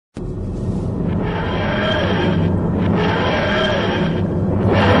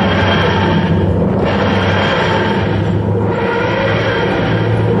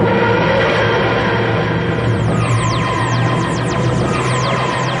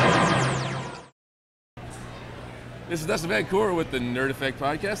This is Dustin Vancouver with the Nerd Effect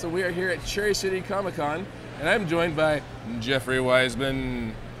Podcast, and we are here at Cherry City Comic Con, and I'm joined by Jeffrey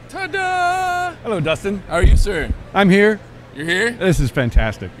Weissman. Ta-da! Hello, Dustin. How are you, sir? I'm here. You're here? This is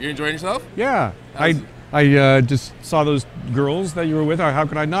fantastic. You're enjoying yourself? Yeah. I just saw those girls that you were with. How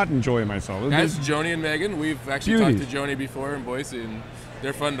could I not enjoy myself? That's Joni and Megan. We've actually talked to Joni before in Boise, and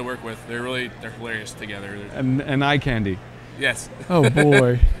they're fun to work with. They're hilarious together. And eye candy. Yes. Oh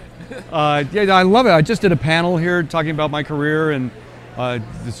boy. Yeah, I love it. I just did a panel here talking about my career, and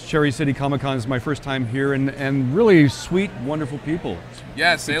this Cherry City Comic Con is my first time here, and really sweet, wonderful people.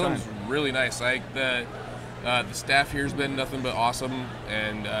 Yeah, Salem's really nice. The staff here's been nothing but awesome,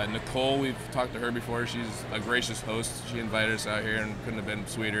 and Nicole, we've talked to her before. She's a gracious host. She invited us out here and couldn't have been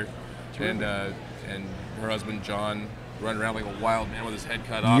sweeter. And her husband John running around like a wild man with his head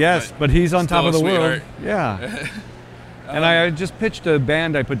cut off. Yes, but he's on top of the world. Sweetheart. Yeah. And I just pitched a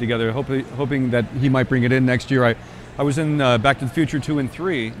band I put together, hoping that he might bring it in next year. I was in Back to the Future 2 and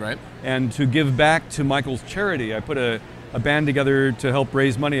 3, right? And to give back to Michael's charity, I put a band together to help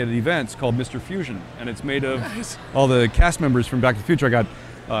raise money at events called Mr. Fusion, and it's made of all the cast members from Back to the Future. I got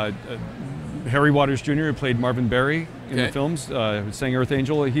Harry Waters Jr., who played Marvin Berry in the films, who sang Earth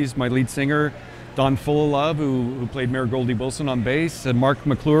Angel. He's my lead singer. Don Fullilove, who played Mayor Goldie Wilson on bass, and Mark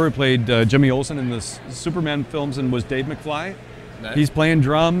McClure, who played Jimmy Olsen in the Superman films and was Dave McFly. Nice. He's playing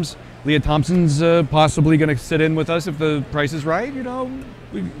drums. Leah Thompson's possibly going to sit in with us if the price is right. You know,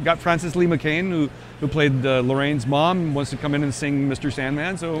 we got Frances Lee McCain, who played Lorraine's mom, wants to come in and sing Mr.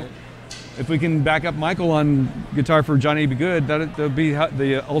 Sandman. So if we can back up Michael on guitar for Johnny Be Good, that'll be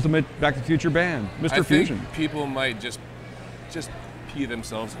the ultimate Back to the Future band, Mr. Fusion. Think people might just pee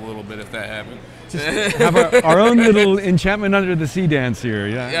themselves a little bit if that happened. Just have our own little Enchantment Under the Sea dance here.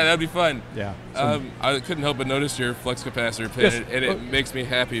 Yeah, that'd be fun. Yeah. I couldn't help but notice your flux capacitor pin, and it makes me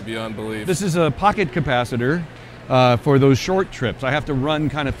happy beyond belief. This is a pocket capacitor for those short trips. I have to run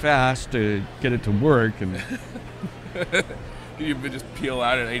kind of fast to get it to work. And you would just peel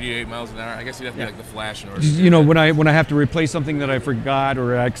out at 88 miles an hour. I guess you'd have to be like the Flash in order. You know, when I have to replace something that I forgot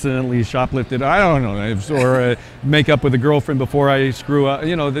or accidentally shoplifted, I don't know, or make up with a girlfriend before I screw up.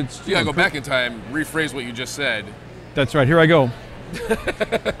 You know, that's. You gotta go back in time, rephrase what you just said. That's right. Here I go.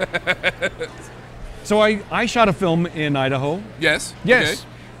 So I shot a film in Idaho. Yes. Yes.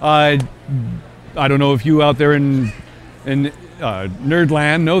 Okay. I don't know if you out there in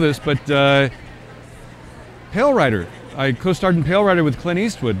Nerdland know this, but Pale Rider. I co-starred in Pale Rider with Clint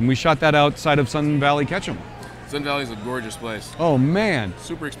Eastwood, and we shot that outside of Sun Valley Ketchum. Sun Valley's a gorgeous place. Oh man!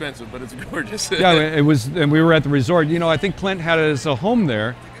 Super expensive, but it's gorgeous. Yeah, it was, and we were at the resort. You know, I think Clint had us a home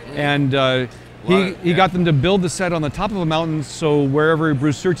there, and he got them to build the set on the top of a mountain, so wherever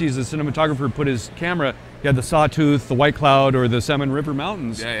Bruce Surtees, the cinematographer, put his camera, he had the Sawtooth, the White Cloud, or the Salmon River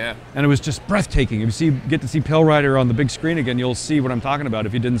Mountains. Yeah. And it was just breathtaking. If you get to see Pale Rider on the big screen again, you'll see what I'm talking about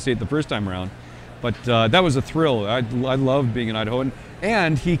if you didn't see it the first time around. But that was a thrill. I loved being in Idaho.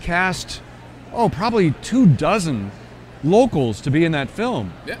 And he cast, probably 24 locals to be in that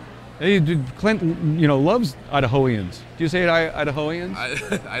film. Yeah. Clint, loves Idahoans. Do you say it Idahoans?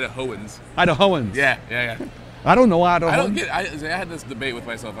 Idahoans. Idahoans. Yeah. I don't know Idaho. I don't get. I had this debate with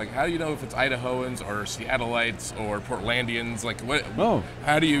myself. Like, how do you know if it's Idahoans or Seattleites or Portlandians? Like, what?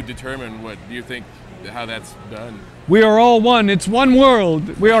 How do you determine what? Do you think how that's done? We are all one. It's one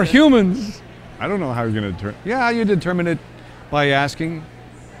world. We are humans. I don't know how you're going to determine. Yeah, you determine it by asking,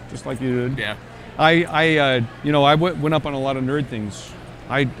 just like you did. Yeah. I went up on a lot of nerd things.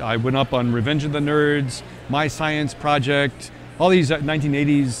 I went up on Revenge of the Nerds, My Science Project, all these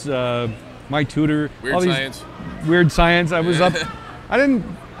 1980s, My Tutor. Weird Science. I was up. I don't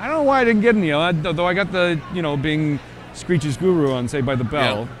know why I didn't get any. Though I got the, being Screech's guru on Saved by the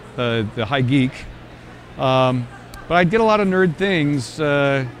Bell, the high geek. But I did a lot of nerd things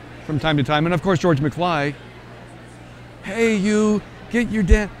from time to time, and of course George McFly. Hey, you get your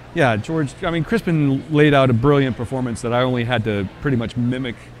dad. Yeah, George. I mean, Crispin laid out a brilliant performance that I only had to pretty much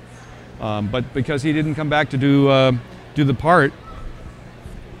mimic, but because he didn't come back to do the part,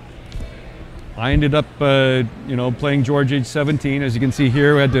 I ended up playing George age 17. As you can see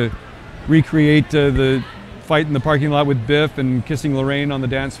here, we had to recreate the fight in the parking lot with Biff and kissing Lorraine on the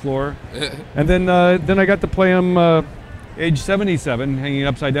dance floor, and then I got to play him. Age 77, hanging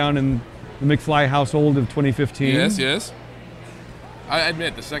upside down in the McFly household of 2015. Yes. I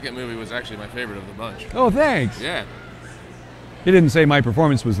admit the second movie was actually my favorite of the bunch. Oh, thanks. Yeah. He didn't say my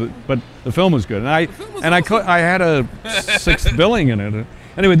performance was, but the film was good, and I had a 6th billing in it.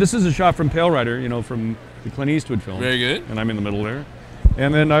 Anyway, this is a shot from Pale Rider, from the Clint Eastwood film. Very good. And I'm in the middle there.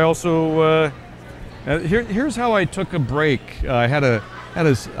 And then I also here's how I took a break. I had a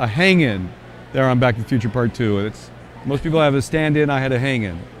hang-in there on Back to the Future Part 2. Most people have a stand-in, I had a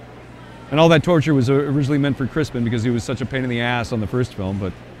hang-in. And all that torture was originally meant for Crispin because he was such a pain in the ass on the first film,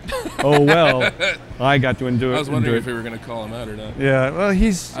 but oh well, I got to endure it. I was wondering if we were going to call him out or not. Yeah, well,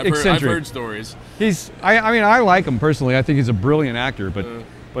 he's eccentric. I've heard stories. I mean, I like him personally. I think he's a brilliant actor, but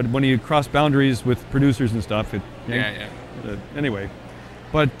when you cross boundaries with producers and stuff, anyway.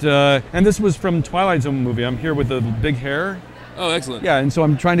 But and this was from Twilight Zone movie. I'm here with the big hair. Oh, excellent. Yeah, and so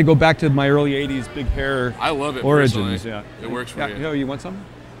I'm trying to go back to my early '80s big hair. I love it. Origins. Personally. Yeah, it works for you. You want some?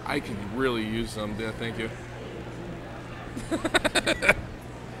 I could really use some. Yeah, thank you.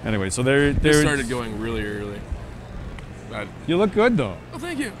 Anyway, so They started going really early. You look good though. Oh,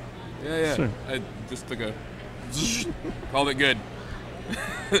 thank you. Yeah. Sure. I just took a called it good.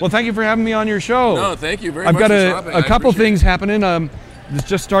 Well, thank you for having me on your show. No, thank you very much. I've got for stopping. a couple things happening. This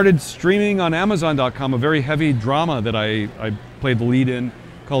just started streaming on Amazon.com. A very heavy drama that I played the lead in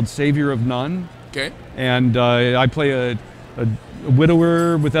called Savior of None. Okay. And I play a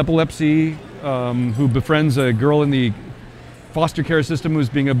widower with epilepsy who befriends a girl in the foster care system who's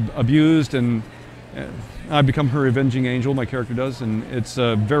being abused, and I become her avenging angel, my character does, and it's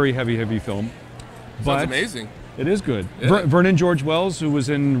a very heavy film. Sounds amazing. It is good. Yeah. Vernon George Wells, who was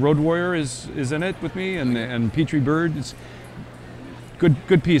in Road Warrior, is in it with me, and Petrie Bird. It's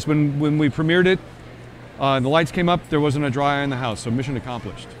good piece. When we premiered it, the lights came up, there wasn't a dry eye in the house, so mission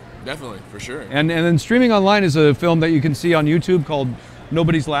accomplished. Definitely, for sure. And then streaming online is a film that you can see on YouTube called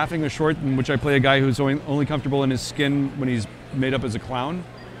Nobody's Laughing, a short in which I play a guy who's only comfortable in his skin when he's made up as a clown.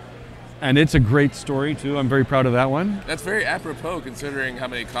 And it's a great story too. I'm very proud of that one. That's very apropos considering how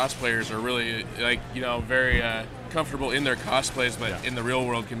many cosplayers are really very comfortable in their cosplays, but in the real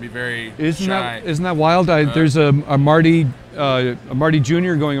world can be very shy. Isn't that wild? There's a Marty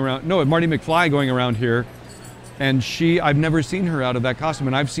Jr. going around. No, a Marty McFly going around here. And I've never seen her out of that costume,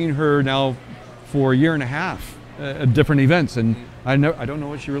 and I've seen her now for a year and a half at different events, and I don't know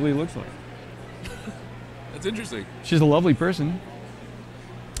what she really looks like. That's interesting. She's a lovely person.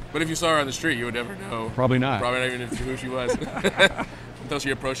 But if you saw her on the street, you would never know. Probably not. Probably not even who she was. Until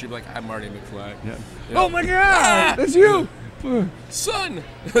she approached you, you'd be like, I'm Marty McFly. Yeah. Oh my God, that's you! Son!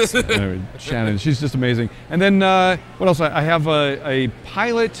 Anyway, Shannon, she's just amazing. And then, what else? I have a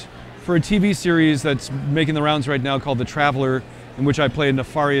pilot for a TV series that's making the rounds right now called The Traveler, in which I play a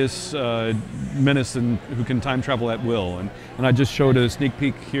nefarious menace who can time travel at will. And I just showed a sneak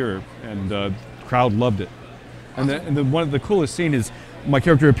peek here, and the crowd loved it. And one of the coolest scenes is my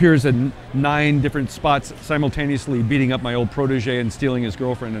character appears at 9 different spots simultaneously, beating up my old protege and stealing his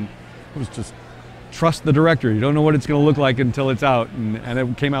girlfriend. And it was just, trust the director. You don't know what it's going to look like until it's out, and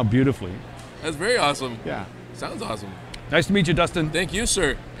it came out beautifully. That's very awesome. Yeah. Sounds awesome. Nice to meet you, Dustin. Thank you,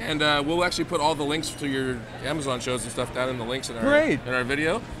 sir. And we'll actually put all the links to your Amazon shows and stuff down in the links in our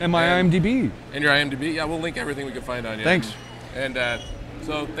video. And my IMDb. And your IMDb. Yeah, we'll link everything we can find on you. Thanks. And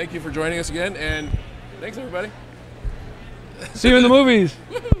so thank you for joining us again, and thanks, everybody. See you in the movies.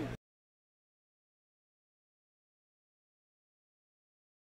 Woohoo!